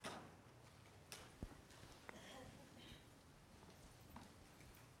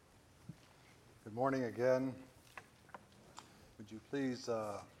Morning again. Would you please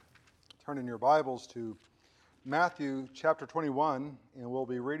turn in your Bibles to Matthew chapter 21, and we'll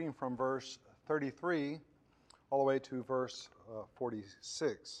be reading from verse 33 all the way to verse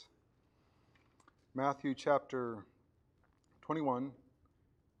 46. Matthew chapter 21,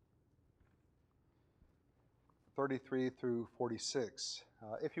 33 through 46.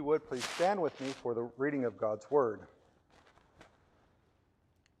 If you would, please stand with me for the reading of God's Word.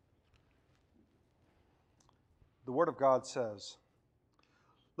 The Word of God says,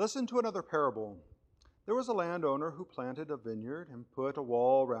 "Listen to another parable. There was a landowner who planted a vineyard and put a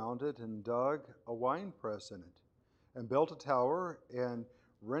wall round it and dug a winepress in it and built a tower and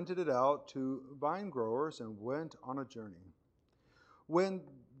rented it out to vine growers and went on a journey. When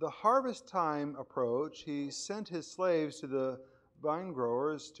the harvest time approached, he sent his slaves to the vine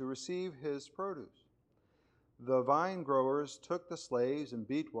growers to receive his produce. The vine growers took the slaves and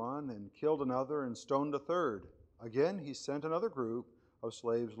beat one and killed another and stoned a third. Again, he sent another group of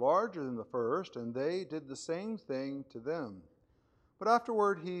slaves larger than the first, and they did the same thing to them. But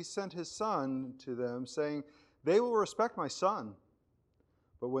afterward he sent his son to them, saying, 'They will respect my son.'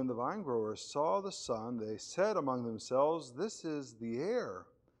 But when the vine growers saw the son, they said among themselves, 'This is the heir.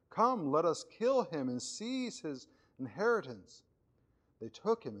 Come, let us kill him and seize his inheritance.' They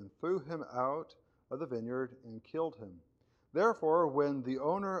took him and threw him out of the vineyard and killed him. Therefore, when the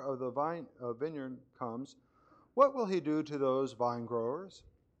owner of the vineyard comes, what will he do to those vine growers?"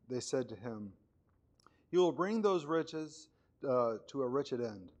 They said to him, "He will bring those riches to a wretched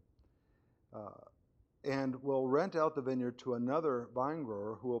end, and will rent out the vineyard to another vine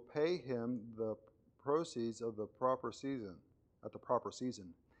grower who will pay him the proceeds of the proper season, at the proper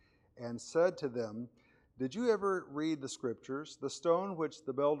season." And said to them, "Did you ever read the Scriptures? The stone which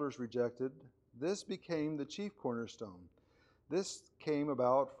the builders rejected, this became the chief cornerstone. This came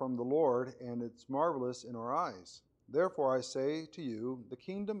about from the Lord, and it's marvelous in our eyes. Therefore I say to you, the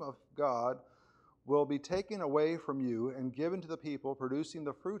kingdom of God will be taken away from you and given to the people producing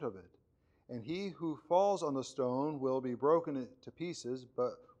the fruit of it. And he who falls on the stone will be broken to pieces,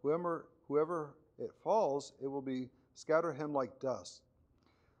 but whoever it falls, it will be scatter him like dust."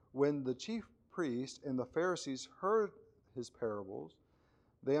 When the chief priests and the Pharisees heard his parables,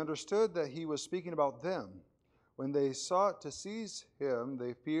 they understood that he was speaking about them. When they sought to seize him,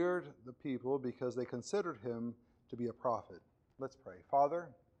 they feared the people because they considered him to be a prophet. Let's pray.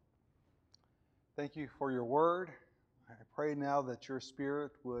 Father, thank you for your word. I pray now that your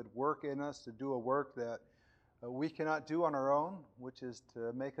Spirit would work in us to do a work that we cannot do on our own, which is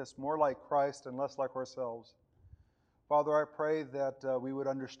to make us more like Christ and less like ourselves. Father, I pray that we would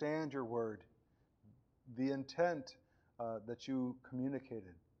understand your word, the intent that you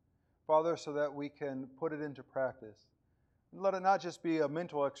communicated. Father, so that we can put it into practice. And let it not just be a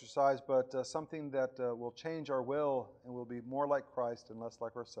mental exercise, but something that will change our will and will be more like Christ and less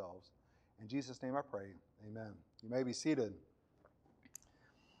like ourselves. In Jesus' name I pray, amen. You may be seated.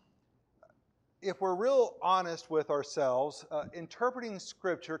 If we're real honest with ourselves, interpreting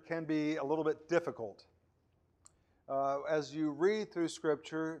Scripture can be a little bit difficult. As you read through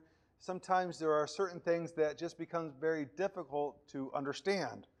Scripture, sometimes there are certain things that just become very difficult to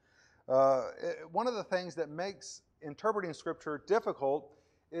understand. One of the things that makes interpreting Scripture difficult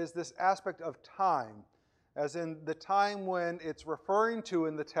is this aspect of time, as in the time when it's referring to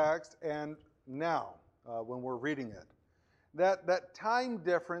in the text and now, when we're reading it. That time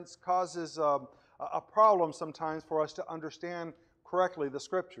difference causes a problem sometimes for us to understand correctly the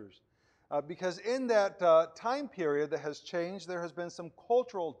Scriptures. Because in that time period that has changed, there has been some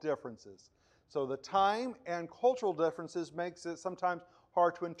cultural differences. So the time and cultural differences makes it sometimes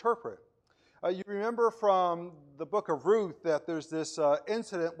hard to interpret. You remember from the book of Ruth that there's this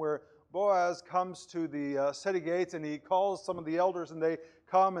incident where Boaz comes to the city gates and he calls some of the elders and they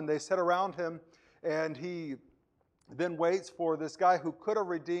come and they sit around him, and he then waits for this guy who could have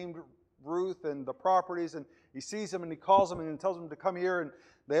redeemed Ruth and the properties, and he sees him and he calls him and tells him to come here, and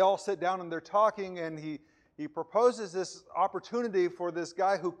they all sit down and they're talking, and he proposes this opportunity for this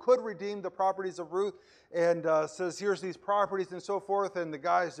guy who could redeem the properties of Ruth, and says, "Here's these properties," and so forth. And the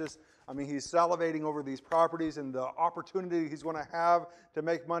guy's just, he's salivating over these properties and the opportunity he's going to have to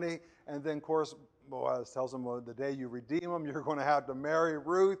make money. And then, of course, Boaz tells him, well, the day you redeem them, you're going to have to marry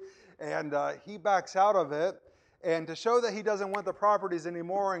Ruth. And he backs out of it. And to show that he doesn't want the properties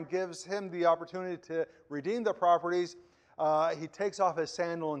anymore and gives him the opportunity to redeem the properties, he takes off his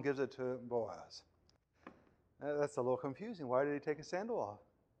sandal and gives it to Boaz. That's a little confusing. Why did he take his sandal off?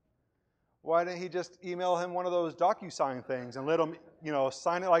 Why didn't he just email him one of those DocuSign things and let him,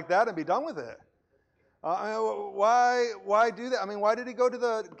 sign it like that and be done with it? Why do that? I mean, why did he go to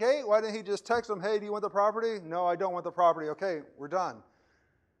the gate? Why didn't he just text them, hey, do you want the property? No, I don't want the property. Okay, we're done.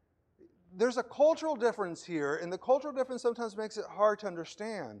 There's a cultural difference here, and the cultural difference sometimes makes it hard to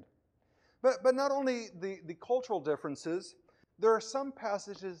understand. But not only the cultural differences, there are some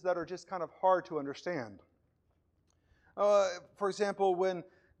passages that are just kind of hard to understand. For example, when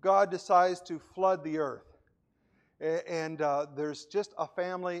God decides to flood the earth, and there's just a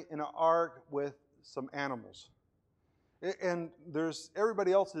family in an ark with some animals, and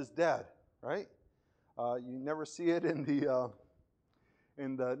everybody else is dead, right? You never see it in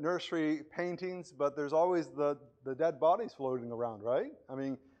the nursery paintings, but there's always the dead bodies floating around, right? I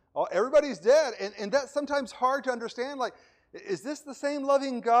mean, everybody's dead, and that's sometimes hard to understand. Like, is this the same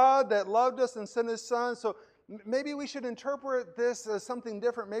loving God that loved us and sent His Son? So maybe we should interpret this as something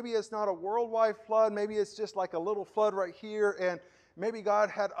different. Maybe it's not a worldwide flood. Maybe it's just like a little flood right here, and maybe God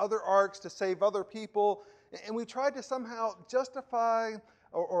had other arks to save other people. And we tried to somehow justify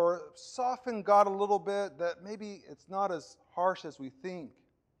or soften God a little bit, that maybe it's not as harsh as we think.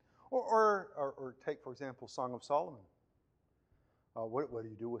 Or take, for example, Song of Solomon. What do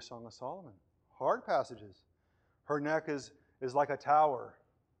you do with Song of Solomon? Hard passages. Her neck is like a tower.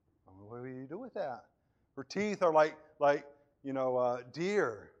 What do you do with that? Her teeth are like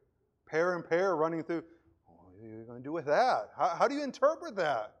deer, pair and pair running through. What are you going to do with that? How do you interpret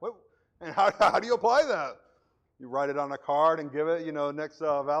that? And how do you apply that? You write it on a card and give it, next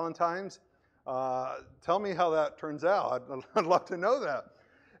Valentine's. Tell me how that turns out. I'd love to know that.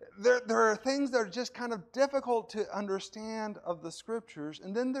 There are things that are just kind of difficult to understand of the Scriptures.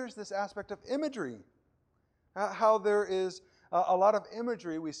 And then there's this aspect of imagery. How there is a lot of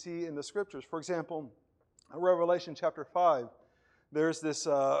imagery we see in the Scriptures. For example, Revelation chapter 5, there's this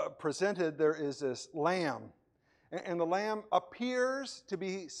there is this lamb. And the lamb appears to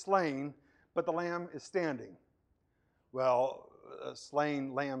be slain, but the lamb is standing. Well,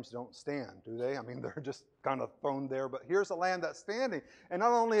 slain lambs don't stand, do they? I mean, they're just kind of thrown there. But here's a lamb that's standing. And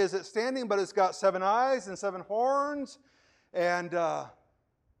not only is it standing, but it's got 7 eyes and 7 horns. And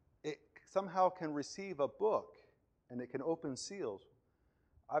it somehow can receive a book. And it can open seals.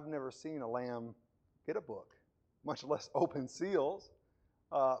 I've never seen a lamb get a book, much less open seals.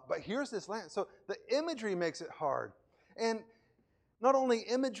 But here's this lamb. So the imagery makes it hard. And not only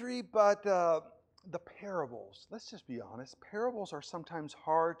imagery, but the parables. Let's just be honest. Parables are sometimes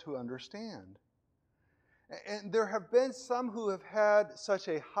hard to understand. And there have been some who have had such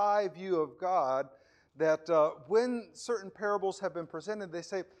a high view of God that when certain parables have been presented, they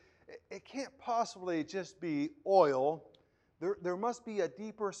say, it can't possibly just be oil. There must be a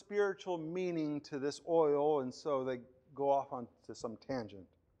deeper spiritual meaning to this oil, and so they go off onto some tangent.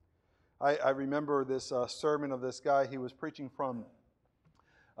 I remember this sermon of this guy. He was preaching from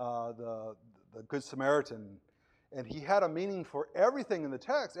the Good Samaritan, and he had a meaning for everything in the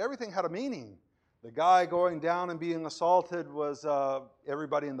text. Everything had a meaning. The guy going down and being assaulted was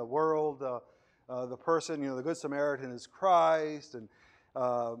everybody in the world. The person, the Good Samaritan is Christ, and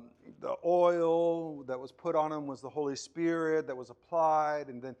the oil that was put on him was the Holy Spirit that was applied,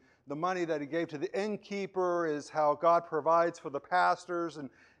 and then the money that he gave to the innkeeper is how God provides for the pastors,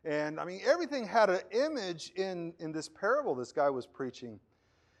 and I mean, everything had an image in this parable this guy was preaching.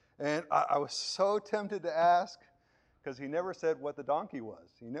 And I was so tempted to ask, because he never said what the donkey was.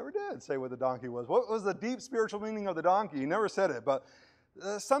 He never did say what the donkey was. What was the deep spiritual meaning of the donkey? He never said it. But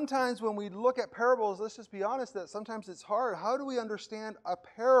sometimes when we look at parables, let's just be honest that sometimes it's hard. How do we understand a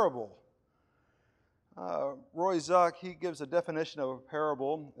parable? Roy Zuck, he gives a definition of a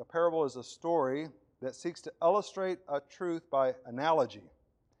parable. A parable is a story that seeks to illustrate a truth by analogy.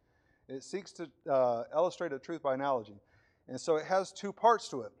 It seeks to illustrate a truth by analogy. And so it has 2 parts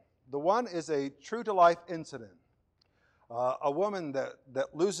to it. The one is a true-to-life incident. A woman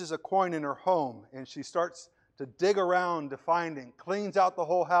that loses a coin in her home, and she starts to dig around to find it, cleans out the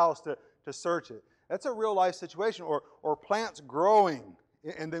whole house to search it. That's a real-life situation. Or plants growing,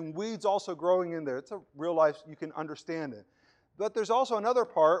 and then weeds also growing in there. It's a real life, you can understand it. But there's also another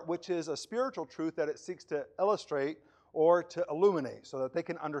part, which is a spiritual truth that it seeks to illustrate or to illuminate so that they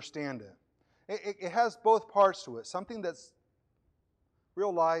can understand it. It has both parts to it, something that's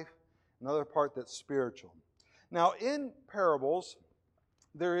real life, another part that's spiritual. Now, in parables,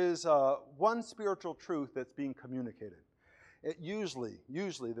 there is one spiritual truth that's being communicated. Usually,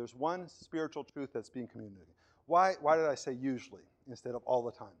 there's one spiritual truth that's being communicated. Why did I say usually instead of all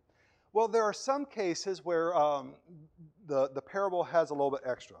the time? Well, there are some cases where the parable has a little bit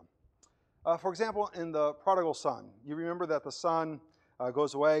extra. For example, in the prodigal son, you remember that the son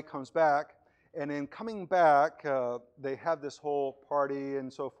goes away, comes back, And in coming back, they have this whole party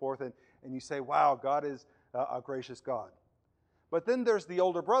and so forth, and you say, wow, God is a gracious God. But then there's the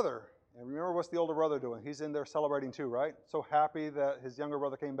older brother. And remember, what's the older brother doing? He's in there celebrating too, right? So happy that his younger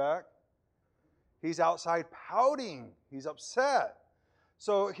brother came back. He's outside pouting. He's upset.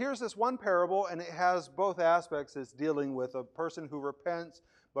 So here's this one parable, and it has both aspects. It's dealing with a person who repents,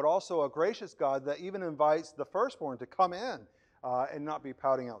 but also a gracious God that even invites the firstborn to come in and not be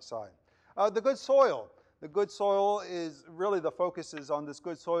pouting outside. The good soil. The good soil is really, the focus is on this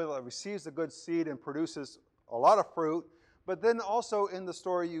good soil that receives the good seed and produces a lot of fruit. But then also in the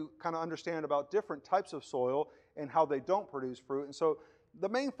story, you kind of understand about different types of soil and how they don't produce fruit. And so the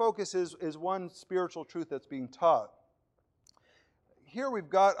main focus is one spiritual truth that's being taught. Here we've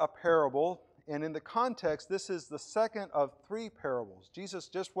got a parable, and in the context, this is the second of 3 parables. Jesus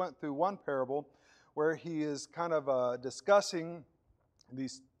just went through one parable where he is kind of discussing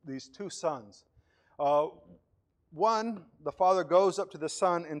these 2 sons. One, the father goes up to the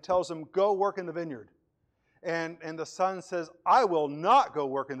son and tells him, go work in the vineyard. And the son says, I will not go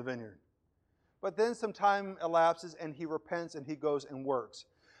work in the vineyard. But then some time elapses and he repents and he goes and works.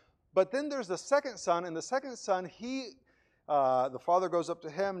 But then there's the second son, and the second son, the father goes up to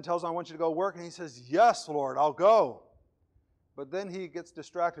him and tells him, I want you to go work. And he says, yes, Lord, I'll go. But then he gets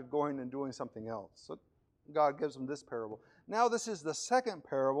distracted going and doing something else. So God gives him this parable. Now this is the second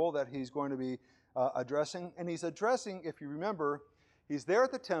parable that he's going to be addressing. And he's addressing, if you remember, he's there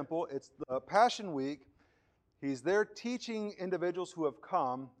at the temple. It's the Passion Week. He's there teaching individuals who have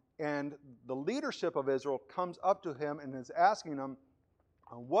come. And the leadership of Israel comes up to him and is asking him,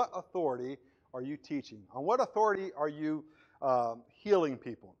 on what authority are you teaching? On what authority are you healing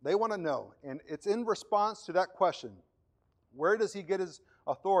people? They want to know. And it's in response to that question. Where does he get his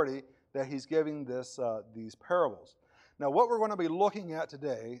authority that he's giving these parables? Now, what we're going to be looking at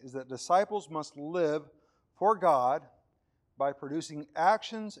today is that disciples must live for God by producing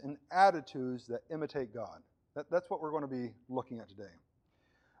actions and attitudes that imitate God. That's what we're going to be looking at today.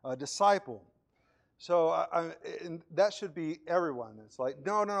 A disciple. So that should be everyone. It's like,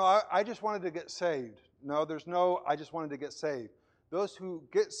 no, I just wanted to get saved. No, there's no, I just wanted to get saved. Those who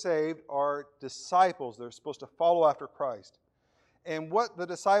get saved are disciples. They're supposed to follow after Christ. And what the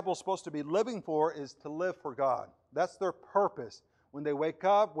disciples are supposed to be living for is to live for God. That's their purpose. When they wake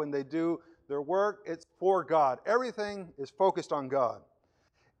up, when they do their work, it's for God. Everything is focused on God.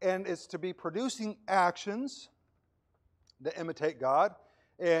 And it's to be producing actions that imitate God.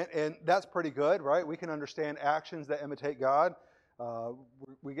 And that's pretty good, right? We can understand actions that imitate God.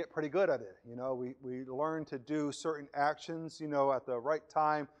 We get pretty good at it. You know, we learn to do certain actions, you know, at the right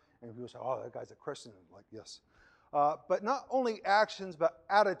time. And people say, oh, that guy's a Christian. I'm like, yes. But not only actions, but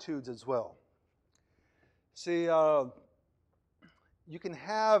attitudes as well. See, you can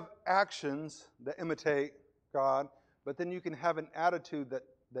have actions that imitate God, but then you can have an attitude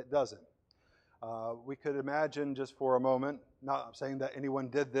that doesn't. We could imagine just for a moment, not saying that anyone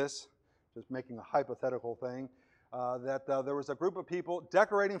did this, just making a hypothetical thing, that there was a group of people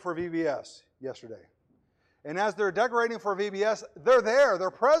decorating for VBS yesterday. And as they're decorating for VBS, they're there,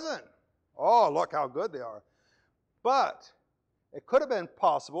 they're present. Oh, look how good they are. But it could have been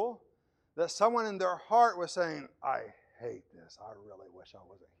possible that someone in their heart was saying, I hate this. I really wish I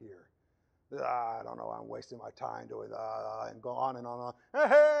wasn't here. I don't know, I'm wasting my time doing that, and go on and on and on.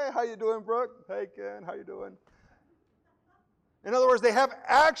 Hey, how you doing, Brooke? Hey, Ken, how you doing? In other words, they have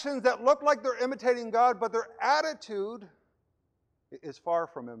actions that look like they're imitating God, but their attitude is far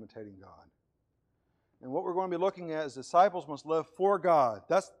from imitating God. And what we're going to be looking at is disciples must live for God.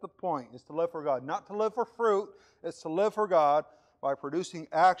 That's the point, is to live for God. Not to live for fruit, it's to live for God by producing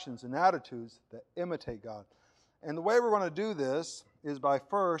actions and attitudes that imitate God. And the way we're going to do this is by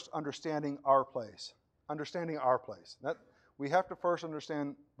first understanding our place. Understanding our place. We have to first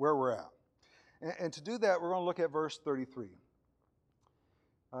understand where we're at. And to do that, we're going to look at verse 33.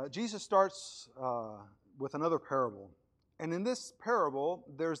 Jesus starts with another parable. And in this parable,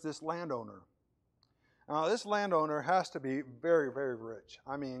 there's this landowner. Now, this landowner has to be very, very rich.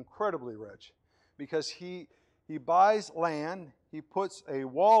 I mean, incredibly rich. Because he buys land, he puts a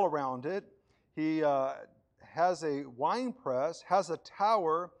wall around it, he has a wine press, has a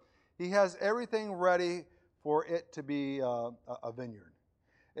tower, he has everything ready for it to be a vineyard.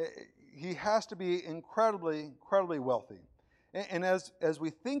 He has to be incredibly, incredibly wealthy. And as we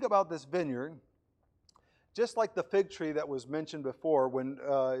think about this vineyard, just like the fig tree that was mentioned before, when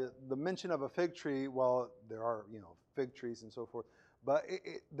the mention of a fig tree, well, there are, fig trees and so forth, but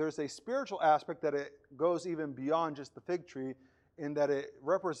there's a spiritual aspect that it goes even beyond just the fig tree, in that it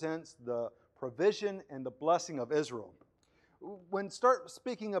represents the provision and the blessing of Israel. when start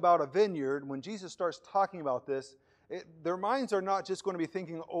speaking about a vineyard, when Jesus starts talking about this, their minds are not just going to be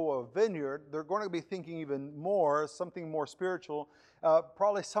thinking, oh, a vineyard. They're going to be thinking even more, something more spiritual.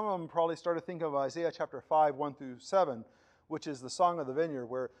 Probably some of them probably started thinking of Isaiah chapter 5, 1 through 7, which is the Song of the Vineyard,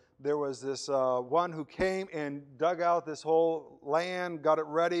 where there was this one who came and dug out this whole land, got it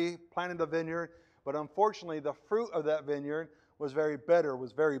ready, planted a vineyard. But unfortunately, the fruit of that vineyard was very bitter,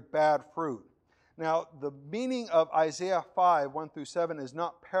 was very bad fruit. Now, the meaning of Isaiah 5, 1 through 7 is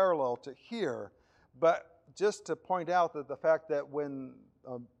not parallel to here, but just to point out that the fact that when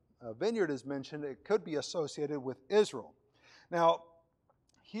a vineyard is mentioned, it could be associated with Israel. Now,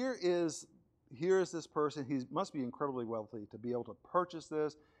 here is this person. He must be incredibly wealthy to be able to purchase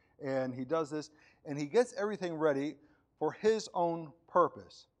this, and he does this, and he gets everything ready for his own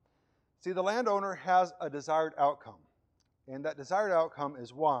purpose. See, the landowner has a desired outcome, and that desired outcome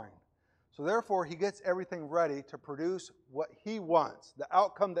is wine. So therefore, he gets everything ready to produce what he wants, the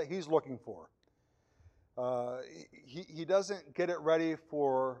outcome that he's looking for. He doesn't get it ready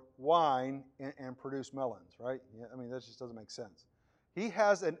for wine and produce melons, right? I mean, that just doesn't make sense. He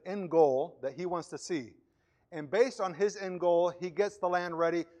has an end goal that he wants to see. And based on his end goal, he gets the land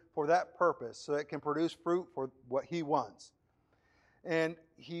ready for that purpose so it can produce fruit for what he wants. And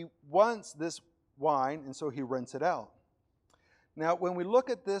he wants this wine, and so he rents it out. Now, when we look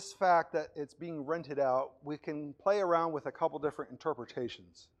at this fact that it's being rented out, we can play around with a couple different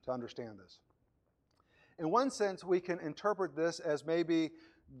interpretations to understand this. In one sense, we can interpret this as maybe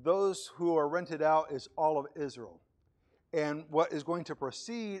those who are rented out is all of Israel. And what is going to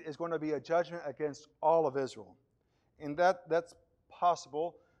proceed is going to be a judgment against all of Israel. And that's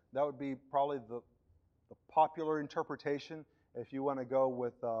possible. That would be probably the popular interpretation. If you want to go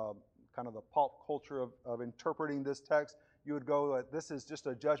with kind of the pop culture of interpreting this text, you would go that this is just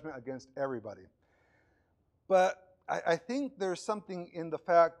a judgment against everybody. But I think there's something in the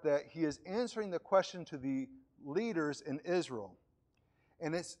fact that he is answering the question to the leaders in Israel.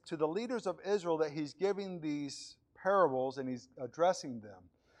 And it's to the leaders of Israel that he's giving these parables and he's addressing them.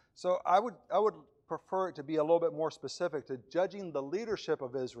 So I would prefer it to be a little bit more specific to judging the leadership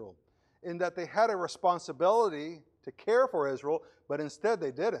of Israel, in that they had a responsibility to care for Israel, but instead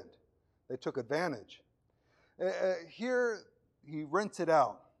they didn't. They took advantage. Here he rents it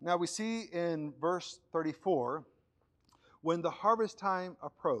out. Now we see in verse 34, when the harvest time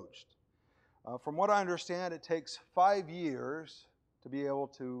approached. From what I understand, it takes 5 years to be able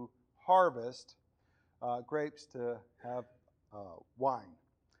to harvest grapes to have wine.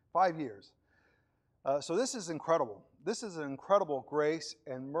 5 years. So this is incredible. This is an incredible grace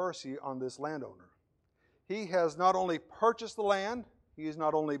and mercy on this landowner. He has not only purchased the land, he's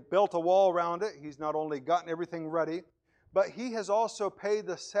not only built a wall around it, he's not only gotten everything ready, but he has also paid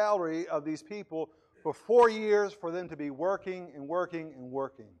the salary of these people for 4 years for them to be working and working and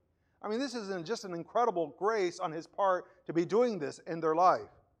working. I mean, this is just an incredible grace on his part to be doing this in their life.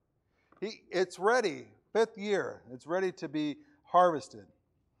 It's ready, 5th year, it's ready to be harvested.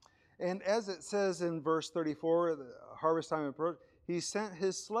 And as it says in verse 34, the harvest time approached, he sent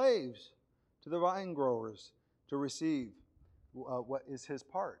his slaves to the vine growers to receive what is his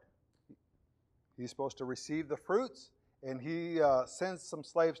part. He's supposed to receive the fruits, and he sends some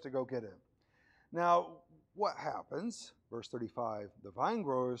slaves to go get it. Now, what happens? Verse 35, the vine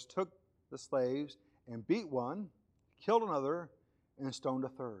growers took the slaves and beat one, killed another, and stoned a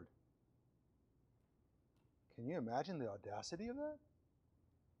third. Can you imagine the audacity of that?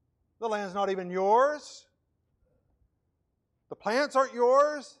 The land's not even yours. The plants aren't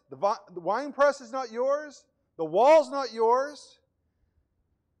yours. The wine press is not yours. The wall's not yours.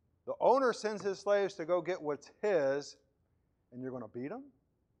 The owner sends his slaves to go get what's his, and you're going to beat them?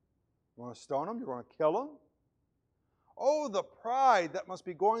 You want to stone them? You're going to kill them? Oh, the pride that must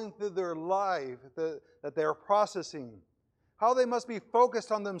be going through their life that they're processing. How they must be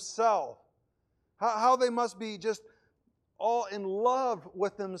focused on themselves. How they must be just all in love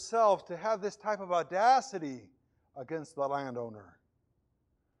with themselves to have this type of audacity against the landowner.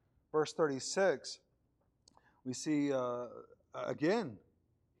 Verse 36, we see again,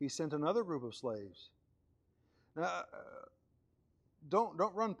 he sent another group of slaves. Now,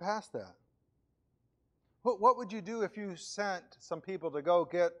 don't run past that. What would you do if you sent some people to go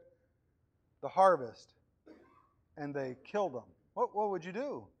get the harvest and they killed them? What would you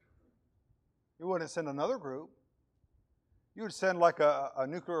do? You wouldn't send another group. You would send like a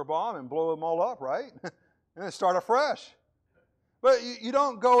nuclear bomb and blow them all up, right? And then start afresh. But you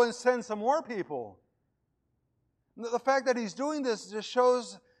don't go and send some more people. The fact that he's doing this just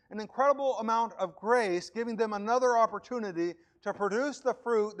shows an incredible amount of grace, giving them another opportunity to produce the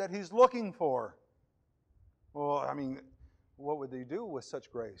fruit that he's looking for. Well, I mean, what would they do with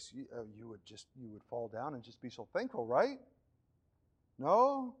such grace? You would fall down and just be so thankful, right?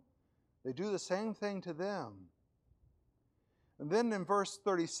 No, they do the same thing to them. And then in verse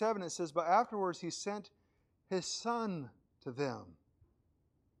 37 it says, but afterwards he sent his son to them.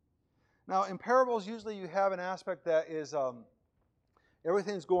 Now in parables usually you have an aspect that is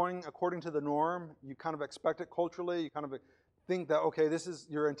everything's going according to the norm. You kind of expect it culturally. You kind of think that, okay,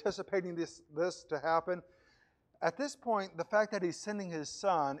 you're anticipating this to happen. At this point, the fact that he's sending his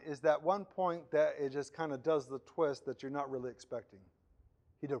son is that one point that it just kind of does the twist that you're not really expecting.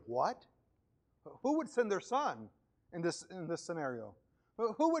 He did what? Who would send their son in this scenario?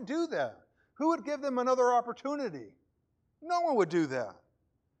 Who would do that? Who would give them another opportunity? No one would do that.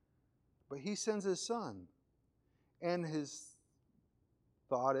 But he sends his son. And his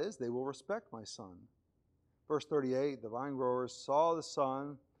thought is, they will respect my son. Verse 38, the vine growers saw the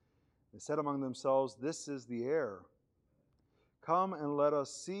son. They said among themselves, this is the heir. Come and let us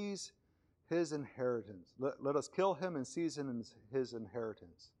seize his inheritance. Let us kill him and seize his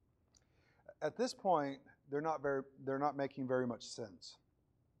inheritance. At this point, they're not making very much sense.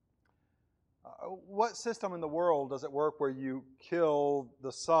 What system in the world does it work where you kill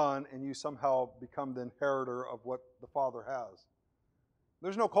the son and you somehow become the inheritor of what the father has?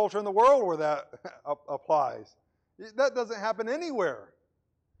 There's no culture in the world where that applies. That doesn't happen anywhere.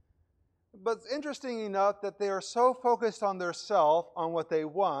 But it's interesting enough that they are so focused on their self, on what they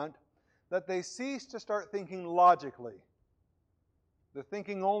want, that they cease to start thinking logically. They're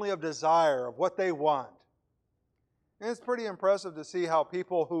thinking only of desire, of what they want. And it's pretty impressive to see how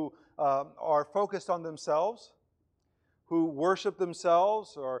people who are focused on themselves, who worship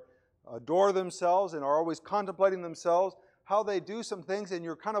themselves or adore themselves and are always contemplating themselves, how they do some things, and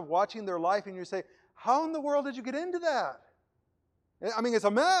you're kind of watching their life and you say, how in the world did you get into that? I mean, it's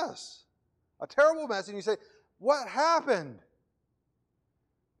a mess. A terrible mess. And you say, what happened?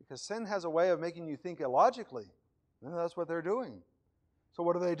 Because sin has a way of making you think illogically. And that's what they're doing. So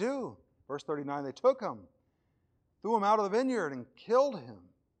what do? Verse 39, they took him, threw him out of the vineyard, and killed him.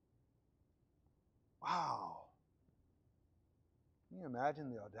 Wow. Can you imagine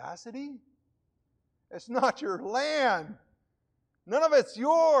the audacity? It's not your land. None of it's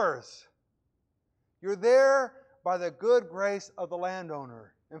yours. You're there by the good grace of the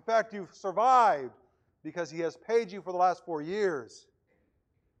landowner. In fact, you've survived because he has paid you for the last 4 years.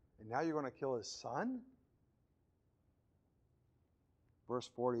 And now you're going to kill his son? Verse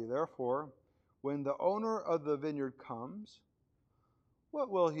 40, therefore, when the owner of the vineyard comes,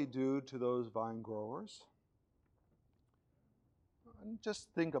 what will he do to those vine growers? Just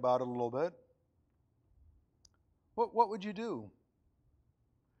think about it a little bit. What would you do?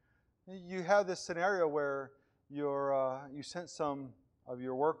 You have this scenario where you sent some of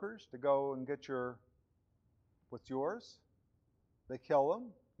your workers to go and get what's yours. They kill them.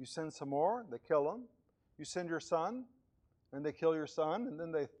 You send some more. They kill them. You send your son, and they kill your son, and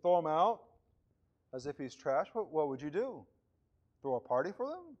then they throw him out as if he's trash. What would you do? Throw a party for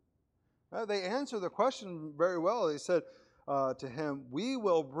them? They answer the question very well. They said to him, we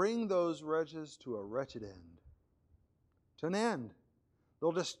will bring those wretches to a wretched end. To an end.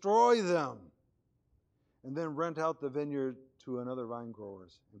 They'll destroy them and then rent out the vineyard to another vine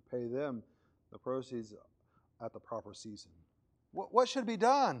growers and pay them the proceeds at the proper season. What should be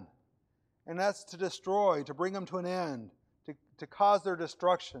done? And that's to destroy, to bring them to an end, to cause their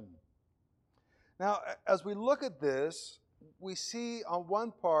destruction. Now, as we look at this, we see on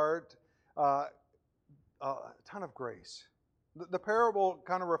one part a ton of grace. The parable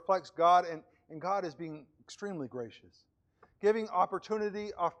kind of reflects God, and God is being extremely gracious, giving opportunity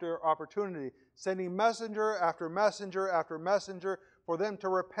after opportunity, sending messenger after messenger after messenger for them to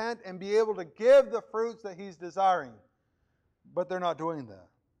repent and be able to give the fruits that He's desiring. But they're not doing that.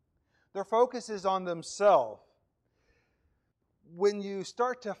 Their focus is on themselves. When you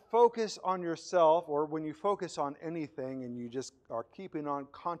start to focus on yourself, or when you focus on anything and you just are keeping on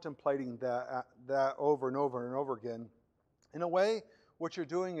contemplating that over and over and over again, in a way, what you're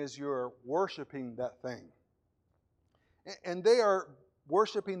doing is you're worshiping that thing. And they are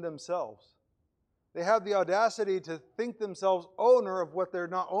worshiping themselves. They have the audacity to think themselves owner of what they're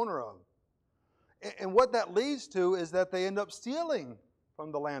not owner of. And what that leads to is that they end up stealing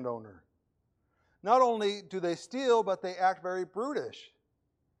from the landowner. Not only do they steal, but they act very brutish.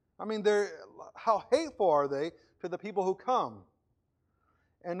 I mean, how hateful are they to the people who come?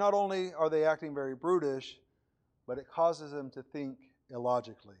 And not only are they acting very brutish, but it causes them to think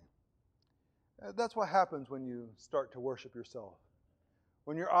illogically. That's what happens when you start to worship yourself.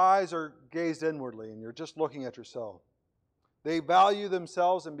 When your eyes are gazed inwardly and you're just looking at yourself. They value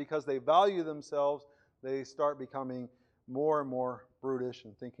themselves, and because they value themselves, they start becoming more and more brutish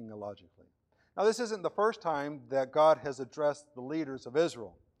and thinking illogically. Now, this isn't the first time that God has addressed the leaders of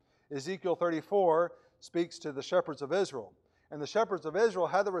Israel. Ezekiel 34 speaks to the shepherds of Israel. And the shepherds of Israel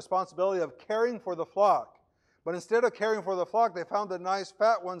had the responsibility of caring for the flock. But instead of caring for the flock, they found the nice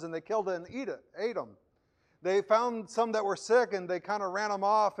fat ones and they killed it and ate them. They found some that were sick and they kind of ran them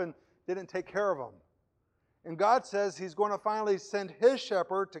off and didn't take care of them. And God says He's going to finally send His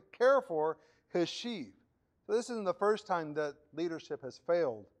shepherd to care for His sheep. So this isn't the first time that leadership has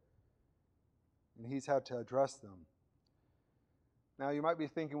failed, and He's had to address them. Now you might be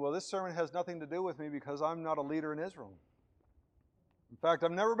thinking, well, this sermon has nothing to do with me because I'm not a leader in Israel. In fact,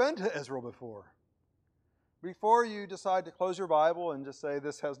 I've never been to Israel before. Before you decide to close your Bible and just say,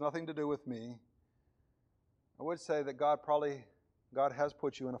 this has nothing to do with me, I would say that God has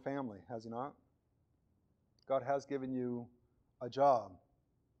put you in a family, has He not? God has given you a job.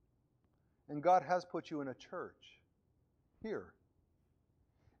 And God has put you in a church here.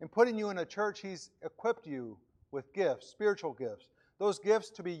 In putting you in a church, He's equipped you with gifts, spiritual gifts. Those gifts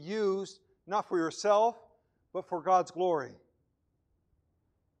to be used not for yourself, but for God's glory.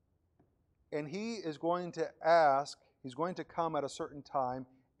 And He is going to ask, He's going to come at a certain time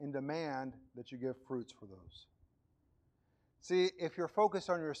and demand that you give fruits for those. See, if you're focused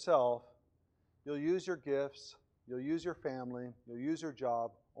on yourself, you'll use your gifts, you'll use your family, you'll use your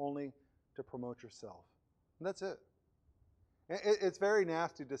job only to promote yourself. And that's it. It's very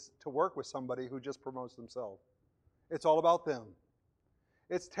nasty to work with somebody who just promotes themselves. It's all about them.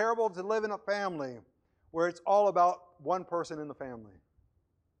 It's terrible to live in a family where it's all about one person in the family.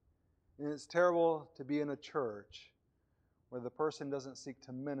 And it's terrible to be in a church where the person doesn't seek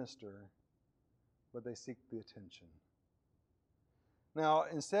to minister, but they seek the attention. Now,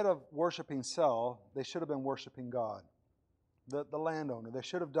 instead of worshiping self, they should have been worshiping God, the landowner. They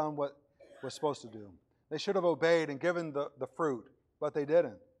should have done what was supposed to do. They should have obeyed and given the fruit, but they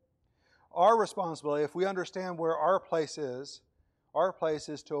didn't. Our responsibility, if we understand where our place is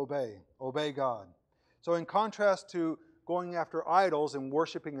to obey God. So in contrast to going after idols and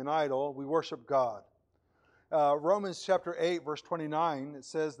worshiping an idol, we worship God. Romans chapter 8, verse 29, it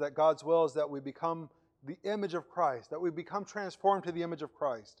says that God's will is that we become the image of Christ, that we become transformed to the image of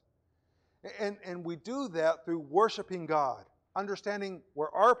Christ. And we do that through worshiping God, understanding where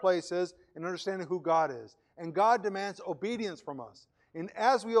our place is and understanding who God is. And God demands obedience from us. And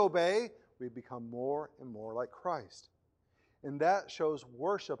as we obey, we become more and more like Christ. And that shows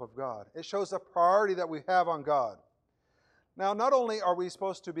worship of God. It shows the priority that we have on God. Now, not only are we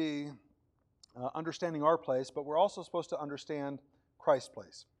supposed to be understanding our place, but we're also supposed to understand Christ's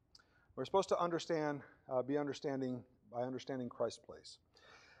place. We're supposed to understanding Christ's place.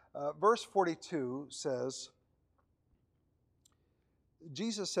 Verse 42 says,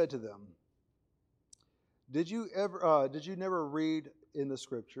 Jesus said to them, Did you never read in the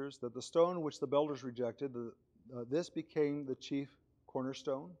Scriptures that the stone which the builders rejected, this became the chief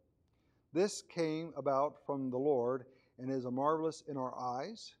cornerstone? This came about from the Lord and is marvelous in our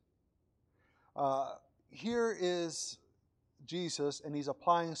eyes. Here is Jesus, and He's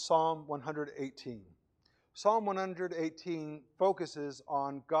applying Psalm 118. Psalm 118 focuses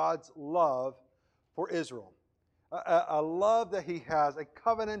on God's love for Israel. A love that He has, a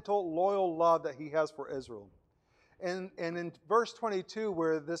covenantal, loyal love that He has for Israel. And in verse 22,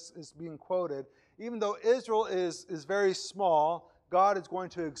 where this is being quoted, even though Israel is very small, God is going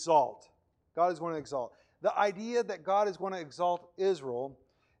to exalt. God is going to exalt. The idea that God is going to exalt Israel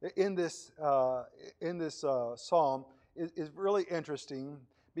in this psalm is really interesting,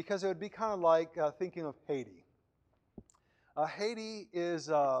 because it would be kind of like thinking of Haiti. Haiti is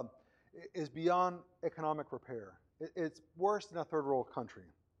beyond economic repair. It's worse than a third world country.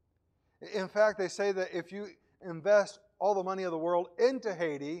 In fact, they say that if you invest all the money of the world into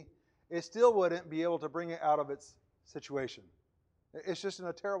Haiti, it still wouldn't be able to bring it out of its situation. It's just in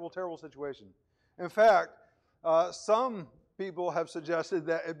a terrible, terrible situation. In fact, some people have suggested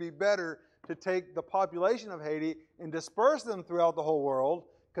that it'd be better to take the population of Haiti and disperse them throughout the whole world,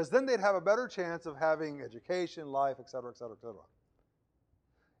 because then they'd have a better chance of having education, life, etc., etc., etc.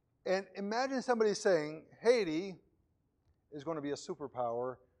 And imagine somebody saying, Haiti is going to be a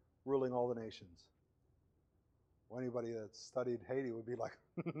superpower ruling all the nations. Well, anybody that's studied Haiti would be like,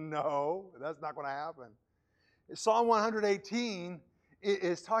 no, that's not going to happen. Psalm 118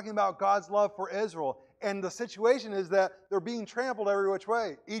 is talking about God's love for Israel. And the situation is that they're being trampled every which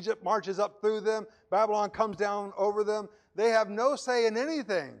way. Egypt marches up through them. Babylon comes down over them. They have no say in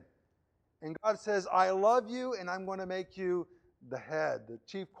anything. And God says, I love you, and I'm going to make you the head, the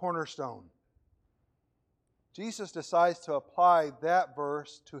chief cornerstone. Jesus decides to apply that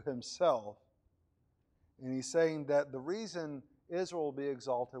verse to Himself. And he's saying that the reason Israel will be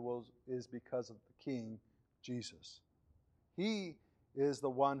exalted is because of the King, Jesus. He is the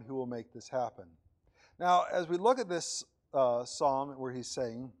one who will make this happen. Now, as we look at this psalm where he's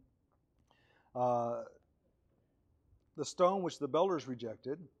saying, the stone which the builders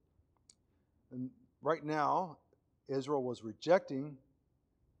rejected, and right now, Israel was rejecting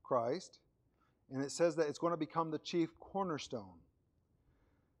Christ, and it says that it's going to become the chief cornerstone.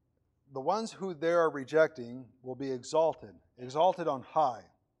 The ones who they are rejecting will be exalted on high.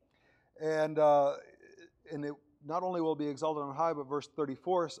 And it not only will be exalted on high, but verse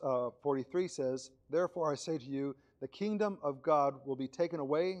 43 says, "Therefore I say to you, the kingdom of God will be taken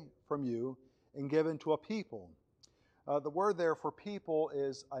away from you and given to a people." The word there for people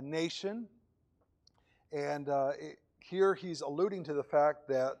is a nation. And here he's alluding to the fact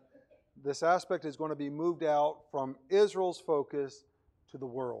that this aspect is going to be moved out from Israel's focus to the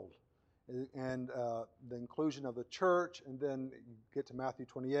world. And the inclusion of the church, and then you get to Matthew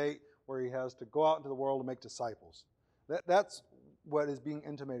 28, where he has to go out into the world and make disciples. That's what is being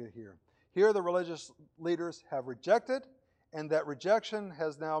intimated here. Here the religious leaders have rejected, and that rejection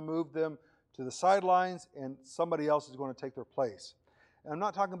has now moved them to the sidelines, and somebody else is going to take their place. And I'm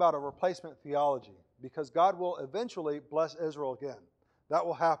not talking about a replacement theology, because God will eventually bless Israel again. That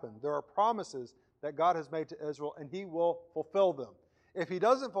will happen. There are promises that God has made to Israel, and He will fulfill them. If He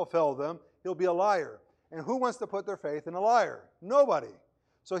doesn't fulfill them, He'll be a liar. And who wants to put their faith in a liar? Nobody.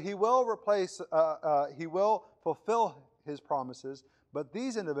 So He will He will fulfill His promises, but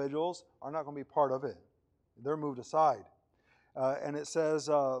these individuals are not going to be part of it. They're moved aside. And it says,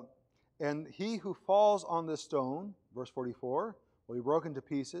 "And he who falls on this stone," verse 44, "will be broken to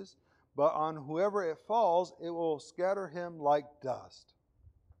pieces, but on whoever it falls, it will scatter him like dust."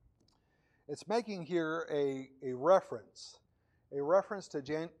 It's making here a reference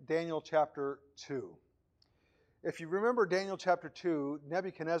to Daniel chapter 2. If you remember Daniel chapter 2,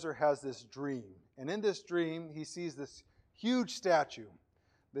 Nebuchadnezzar has this dream. And in this dream, he sees this huge statue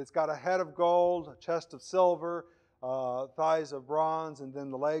that's got a head of gold, a chest of silver, thighs of bronze, and then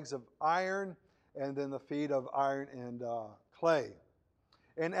the legs of iron, and then the feet of iron and clay.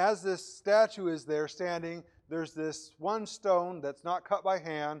 And as this statue is there standing, there's this one stone that's not cut by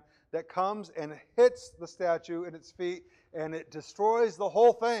hand that comes and hits the statue in its feet, and it destroys the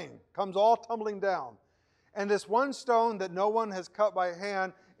whole thing, comes all tumbling down. And this one stone that no one has cut by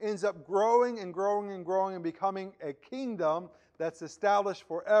hand ends up growing and growing and growing and becoming a kingdom that's established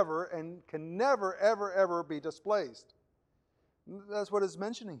forever and can never, ever, ever be displaced. That's what it's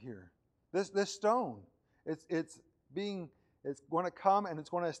mentioning here. This stone, it's going to come and it's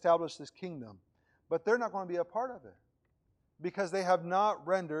going to establish this kingdom. But they're not going to be a part of it because they have not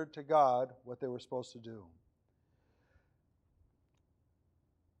rendered to God what they were supposed to do.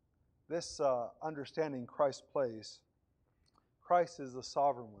 This understanding Christ's place, Christ is the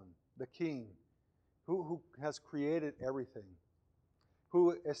sovereign one, the King, who has created everything,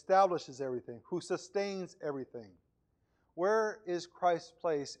 who establishes everything, who sustains everything. Where is Christ's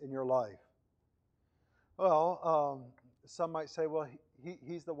place in your life? Well, some might say, well,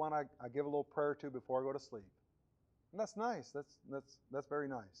 he's the one I give a little prayer to before I go to sleep. And that's nice. That's very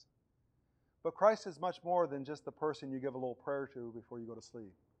nice. But Christ is much more than just the person you give a little prayer to before you go to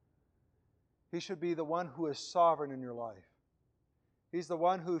sleep. He should be the one who is sovereign in your life. He's the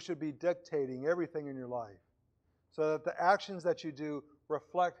one who should be dictating everything in your life so that the actions that you do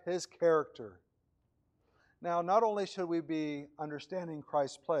reflect His character. Now, not only should we be understanding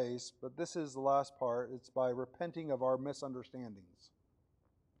Christ's place, but this is the last part. It's by repenting of our misunderstandings.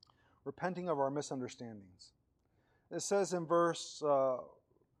 Repenting of our misunderstandings. It says in verse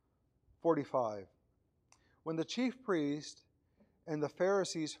 45, "When the chief priest and the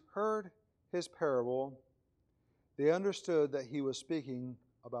Pharisees heard His parable, they understood that He was speaking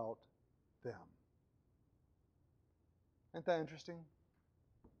about them." Isn't that interesting?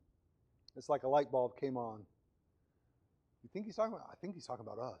 It's like a light bulb came on. You think He's talking about? I think He's talking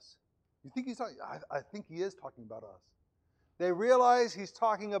about us. You think He's talking? I think He is talking about us. They realize He's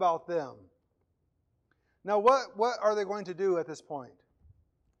talking about them. Now, what are they going to do at this point?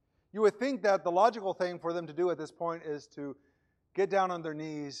 You would think that the logical thing for them to do at this point is to get down on their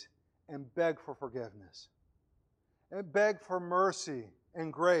knees and beg for forgiveness, and beg for mercy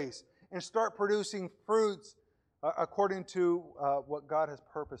and grace, and start producing fruits according to what God has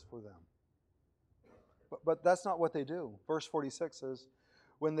purposed for them. But that's not what they do. Verse 46 says,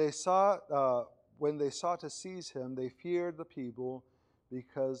 when they sought to seize Him, they feared the people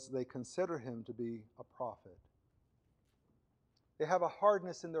because they consider Him to be a prophet. They have a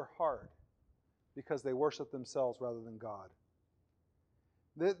hardness in their heart because they worship themselves rather than God.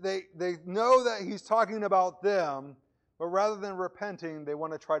 They know that he's talking about them, but rather than repenting, they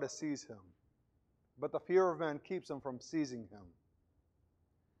want to try to seize him. But the fear of men keeps them from seizing him.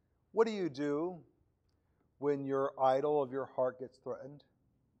 What do you do when your idol of your heart gets threatened?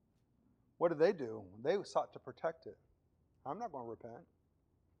 What do? They sought to protect it. I'm not going to repent.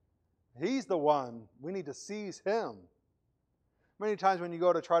 He's the one. We need to seize him. Many times when you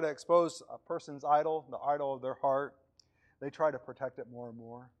go to try to expose a person's idol, the idol of their heart, they try to protect it more and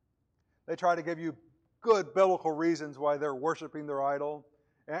more. They try to give you good biblical reasons why they're worshiping their idol.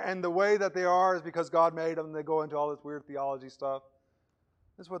 And the way that they are is because God made them. They go into all this weird theology stuff.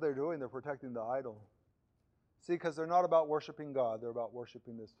 That's what they're doing. They're protecting the idol. See, because they're not about worshiping God. They're about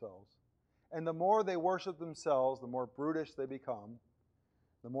worshiping themselves. And the more they worship themselves, the more brutish they become,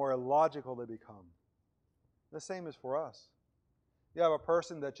 the more illogical they become. The same is for us. You have a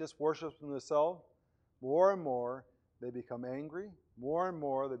person that just worships themselves, more and more they become angry, more and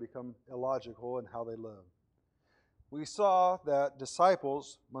more they become illogical in how they live. We saw that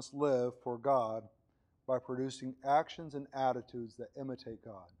disciples must live for God by producing actions and attitudes that imitate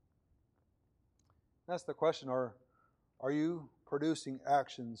God. That's the question. Are you producing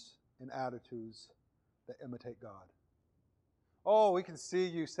actions and attitudes that imitate God? Oh, we can see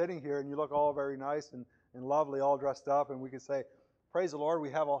you sitting here and you look all very nice and lovely, all dressed up, and we can say, praise the Lord,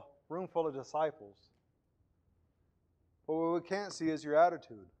 we have a room full of disciples. But what we can't see is your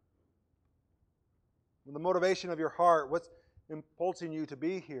attitude. The motivation of your heart, what's impulsing you to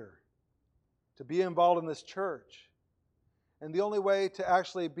be here, to be involved in this church. And the only way to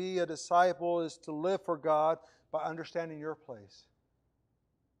actually be a disciple is to live for God by understanding your place,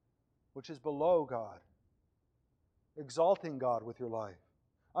 which is below God. Exalting God with your life.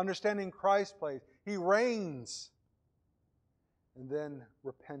 Understanding Christ's place. He reigns. And then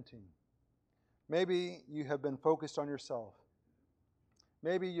repenting. Maybe you have been focused on yourself.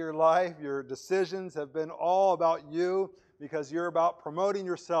 Maybe your life, your decisions have been all about you because you're about promoting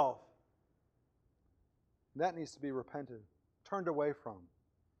yourself. That needs to be repented, turned away from,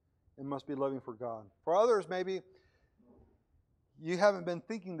 and must be living for God. For others, maybe you haven't been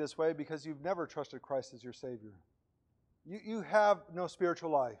thinking this way because you've never trusted Christ as your Savior. You have no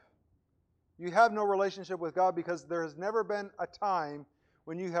spiritual life. You have no relationship with God because there has never been a time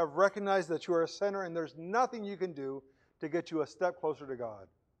when you have recognized that you are a sinner and there's nothing you can do to get you a step closer to God.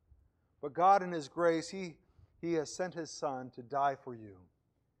 But God in His grace, He has sent His Son to die for you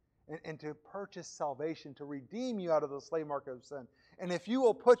and to purchase salvation, to redeem you out of the slave market of sin. And if you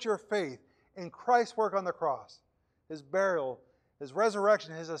will put your faith in Christ's work on the cross, His burial, His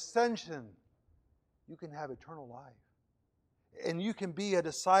resurrection, His ascension, you can have eternal life. And you can be a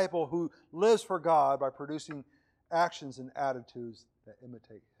disciple who lives for God by producing actions and attitudes that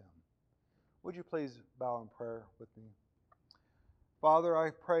imitate Him. Would you please bow in prayer with me? Father,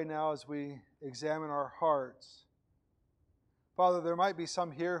 I pray now as we examine our hearts. Father, there might be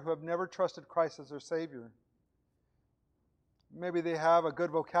some here who have never trusted Christ as their Savior. Maybe they have a good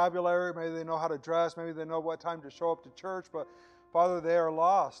vocabulary, maybe they know how to dress, maybe they know what time to show up to church, but Father, they are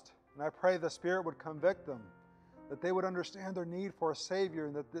lost. And I pray the Spirit would convict them, that they would understand their need for a Savior,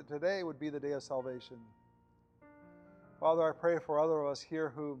 and that today would be the day of salvation. Father, I pray for other of us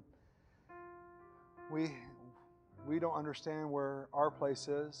here who we don't understand where our place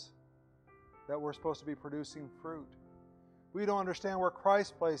is, that we're supposed to be producing fruit. We don't understand where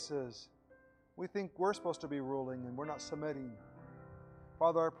Christ's place is. We think we're supposed to be ruling and we're not submitting.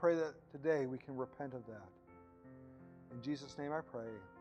 Father, I pray that today we can repent of that. In Jesus' name I pray.